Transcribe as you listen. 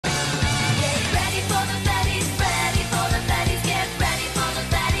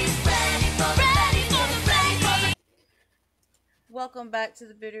welcome back to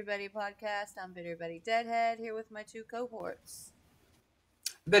the Bitter Betty Podcast. I'm Bitter Betty Deadhead here with my two cohorts.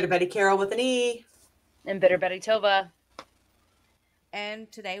 Bitter Betty Carol with an E. And Bitter Betty Tova.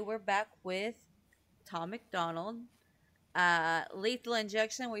 And today we're back with Tom McDonald. Lethal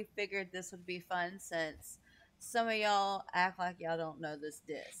Injection, we figured this would be fun since some of y'all act like y'all don't know this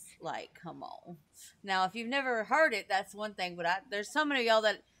disc. Like, come on. Now, if you've never heard it, that's one thing, but there's so many of y'all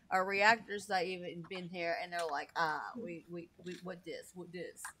that are reactors that even been here, and they're like, we what disc?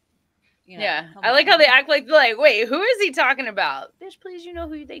 You know, yeah, I like how they act like, wait, who is he talking about? Bitch, please, you know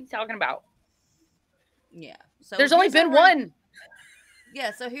who they talking about. Yeah. So there's only been one.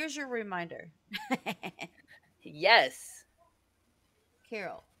 Yeah, so here's your reminder. Yes.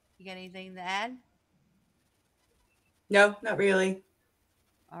 Carol, you got anything to add? No, not really.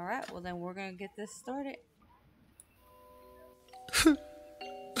 All right, well then we're going to get this started.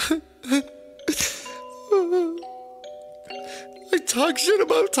 I talk shit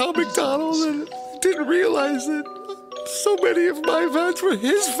about Tom McDonald and didn't realize that so many of my fans were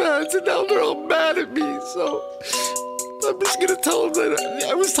his fans, and now they're all mad at me. So I'm just gonna tell them that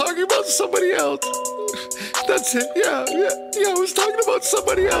I was talking about somebody else. That's it. Yeah. I was talking about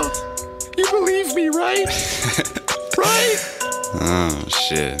somebody else. You believe me, right? Right? Oh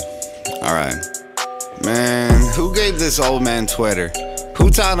shit. All right, man. Who gave this old man Twitter? Who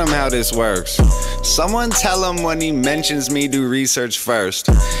taught him how this works? Someone tell him when he mentions me, do research first.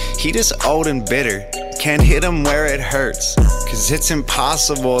 He just old and bitter. Can't hit him where it hurts. Cause it's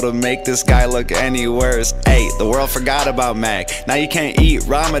impossible to make this guy look any worse. Hey, the world forgot about Mac. Now you can't eat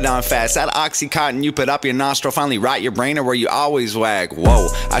Ramadan fast. That Oxycontin you put up your nostril finally rot your brain, or where you always wag. Whoa,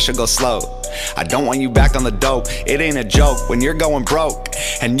 I should go slow. I don't want you back on the dope. It ain't a joke when you're going broke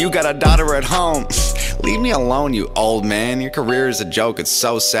and you got a daughter at home. Leave me alone, you old man. Your career is a joke, it's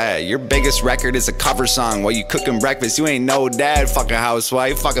so sad. Your biggest record is a cover song while you cooking breakfast. You ain't no dad, fucking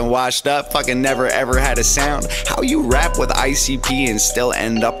housewife, fucking washed up, fucking never ever had a sound. How you rap with ICP and still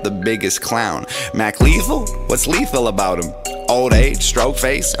end up the biggest clown? Mac Lethal? What's lethal about him? Old age, stroke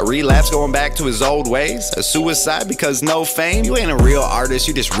face, a relapse going back to his old ways, a suicide because no fame. You ain't a real artist,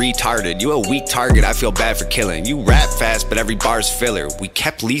 you just retarded. You a weak target, I feel bad for killing. You rap fast, but every bar's filler. We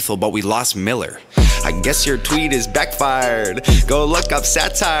kept Lethal, but we lost Miller. I guess your tweet is backfired. Go look up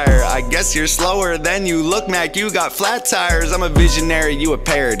satire. I guess you're slower than you look, Mac. You got flat tires. I'm a visionary, you a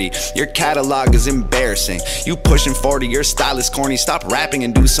parody. Your catalog is embarrassing. You pushing 40, your style is corny. Stop rapping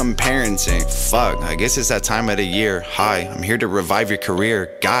and do some parenting. Fuck, I guess it's that time of the year. Hi, I'm here to revive your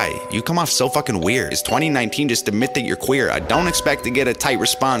career. Guy, you come off so fucking weird. It's 2019, just admit that you're queer. I don't expect to get a tight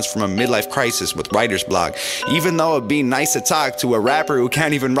response from a midlife crisis with writer's block. Even though it'd be nice to talk to a rapper who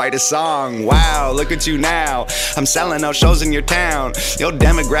can't even write a song. Wow, look at you now. I'm selling out shows in your town. Your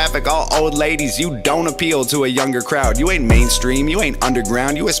demographic, all old ladies. You don't appeal to a younger crowd. You ain't mainstream, you ain't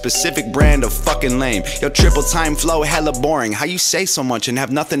underground. You a specific brand of fucking lame. Your triple time flow hella boring. How you say so much and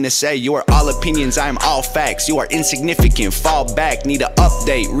have nothing to say? You are all opinions, I am all facts. You are insignificant, fall back. Need a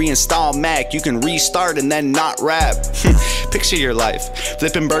update, reinstall Mac. You can restart and then not rap. Picture your life.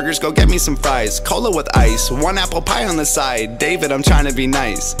 Flipping burgers, go get me some fries. Cola with ice, one apple pie on the side. David, I'm trying to be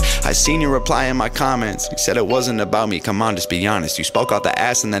nice. I seen your reply in my comments. You said it wasn't about me, come on, just be honest. You spoke out the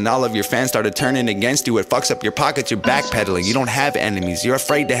ass and then all of your fans started turning against you. It fucks up your pockets, you're backpedaling. You don't have enemies, you're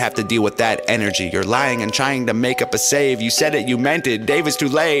afraid to have to deal with that energy. You're lying and trying to make up a save. You said it, you meant it, David's too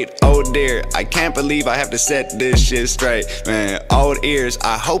late. Oh dear, I can't believe I have to set this shit straight. Man, old ears,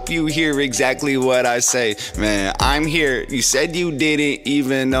 I hope you hear exactly what I say. Man, I'm here, you said you didn't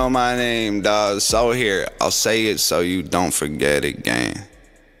even know my name, dawg. So here, I'll say it so you don't forget again.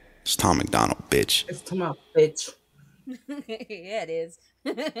 It's Tom McDonald, bitch. It's Tom, bitch. Yeah, it is.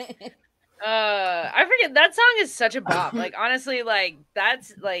 I forget, that song is such a bop. Like, honestly,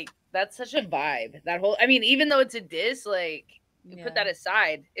 that's such a vibe. That whole, I mean, even though it's a diss, like, you put that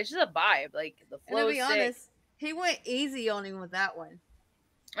aside, it's just a vibe. Like, the flow is sick. To be honest, he went easy on him with that one.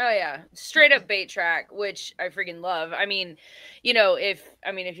 Oh yeah, straight up bait track, which I freaking love. I mean, you know, if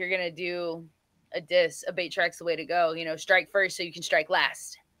you're gonna do a diss, a bait track's the way to go. You know, strike first so you can strike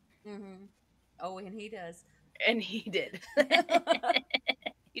last. Mm-hmm. Oh, and he does. And he did.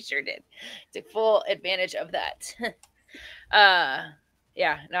 He sure did. Took full advantage of that.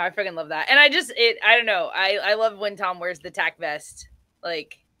 Yeah, no, I freaking love that. And I don't know. I love when Tom wears the tack vest.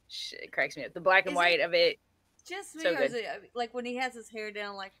 Like, it cracks me up. The black and white of it. Just me, so or is it like when he has his hair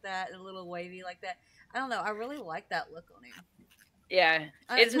down like that and a little wavy like that? I don't know. I really like that look on him. Yeah,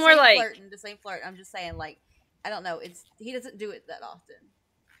 it's more like this ain't flirt. I'm just saying, like, I don't know. He doesn't do it that often.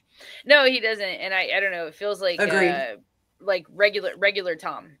 No, he doesn't, and I don't know. It feels like regular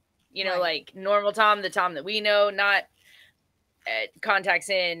Tom. You know, like normal Tom, the Tom that we know, not contacts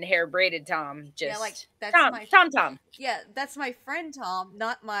in, hair braided Tom. Just Yeah, like that's Tom. Yeah, that's my friend Tom,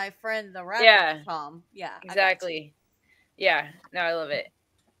 not my friend the rapper Tom. Yeah, exactly. Yeah, no, I love it.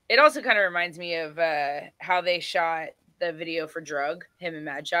 It also kind of reminds me of how they shot the video for Drug, him and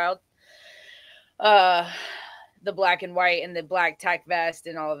Mad Child. The black and white and the black tack vest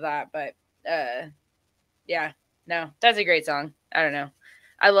and all of that. But yeah, no, that's a great song. I don't know.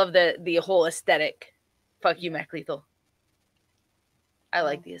 I love the whole aesthetic. Fuck you, Mac Lethal. I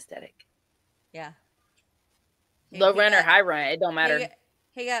like the aesthetic. Yeah. Low rent or high rent, it don't matter.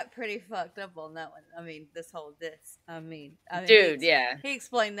 He got pretty fucked up on that one. I mean, this whole diss. I mean, dude, he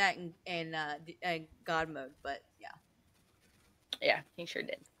explained that in God mode, but yeah. Yeah, he sure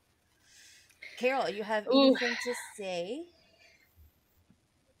did. Carol, you have anything to say?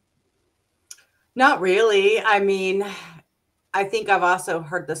 Not really. I mean, I think I've also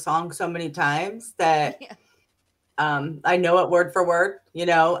heard the song so many times that I know it word for word. You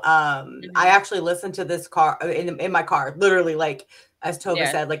know, I actually listened to this car in my car, literally, like as Toba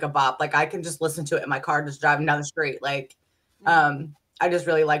said, like a bop. Like I can just listen to it in my car, just driving down the street. Like, I just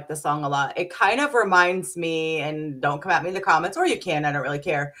really like the song a lot. It kind of reminds me, and don't come at me in the comments, or you can. I don't really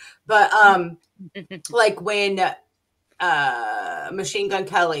care. But like when Machine Gun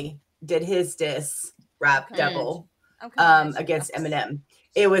Kelly did his diss Rap Devil against Eminem.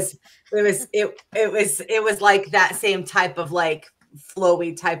 It was like that same type of like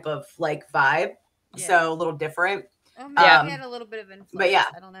flowy type of like vibe. Yeah. So a little different. Maybe he had a little bit of influence. But yeah,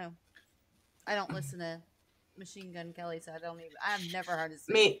 I don't know. I don't listen to Machine Gun Kelly, so I've never heard his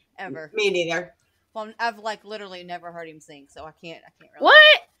ever. Me neither. Well, I've like literally never heard him sing, so I can't really. What?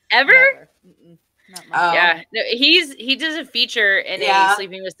 Ever? Not my yeah. No, he does a feature in a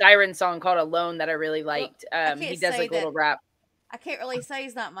Sleeping with Sirens song called Alone that I really liked. He does like a little rap. I can't really say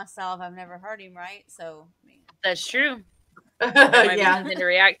he's not myself. I've never heard him, right? So that's true. That might be something to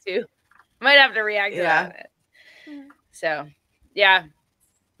react to. Might have to react to that. So yeah.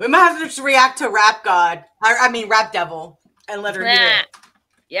 We might have to just react to Rap God. I mean Rap Devil and let her hear it.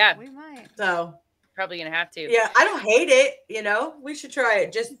 Yeah. We might. So probably gonna have to. Yeah, I don't hate it, you know. We should try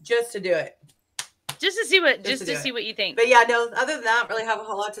it just to do it. Just to see what see what you think. But yeah, no, other than that, I don't really have a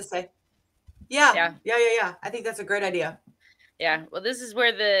whole lot to say. Yeah. I think that's a great idea. Yeah. Well, this is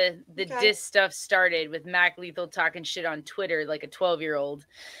where the diss stuff started with Mac Lethal talking shit on Twitter like a 12-year-old.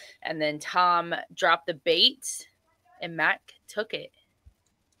 And then Tom dropped the bait and Mac took it.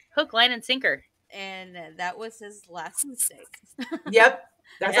 Hook, line, and sinker. And that was his last mistake. Yep.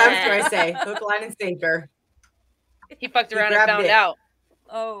 That's what I was trying to say. Hook, line, and sinker. He fucked around and found out.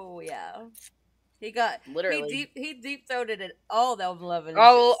 Oh, yeah. He got literally. He deep throated it all the 11 inches.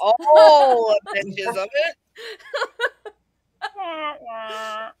 All inches of it.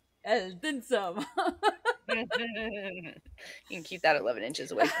 And then some. You can keep that 11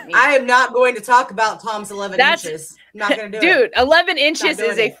 inches away from me. I am not going to talk about Tom's 11 inches. I'm not going to do it. Dude, 11 inches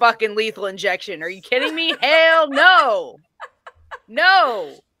is a fucking lethal injection. Are you kidding me? Hell no.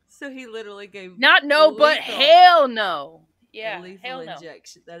 No. So he literally gave not no, but hell no. Yeah, lethal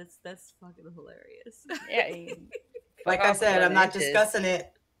injection. That's fucking hilarious. Yeah. Like I said, I'm not discussing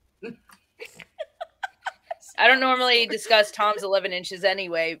it. I don't normally discuss Tom's 11 inches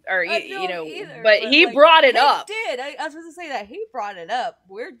anyway, or you know, either, but he like, brought it up. He did. I was supposed to say that he brought it up.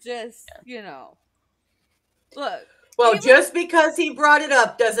 We're just, you know, look. Well, just because he brought it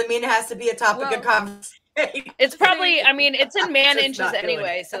up doesn't mean it has to be a topic of conversation. It's probably, I mean, it's in man inches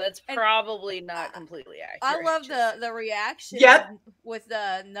anyway, so that's probably not completely accurate. I love the reaction with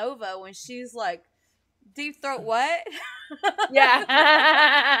Nova when she's like, deep throat what?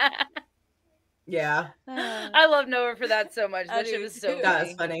 Yeah. Yeah. I love Nova for that so much. That shit was so funny.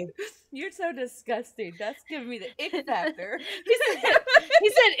 That's funny. You're so disgusting. That's giving me the ick factor. He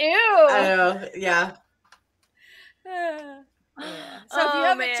said, ew. I know. Yeah. Yeah. So if you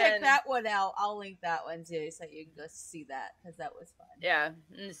haven't checked that one out, I'll link that one too, so you can go see that because that was fun. Yeah,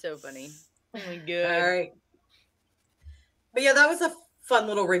 it's so funny. Oh my god! All right, but yeah, that was a fun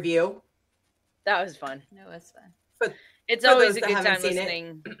little review. That was fun. No, it was fun. But it's always a good time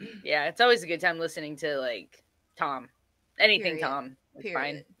listening. Yeah, it's always a good time listening to like Tom. Anything Tom, it's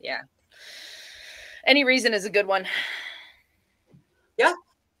fine. Yeah. Any reason is a good one. Yeah.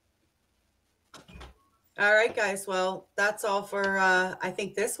 All right, guys. Well, that's all for, I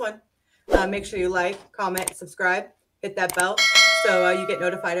think, this one. Make sure you like, comment, subscribe, hit that bell so you get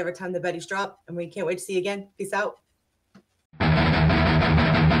notified every time the Bettys drop. And we can't wait to see you again. Peace out.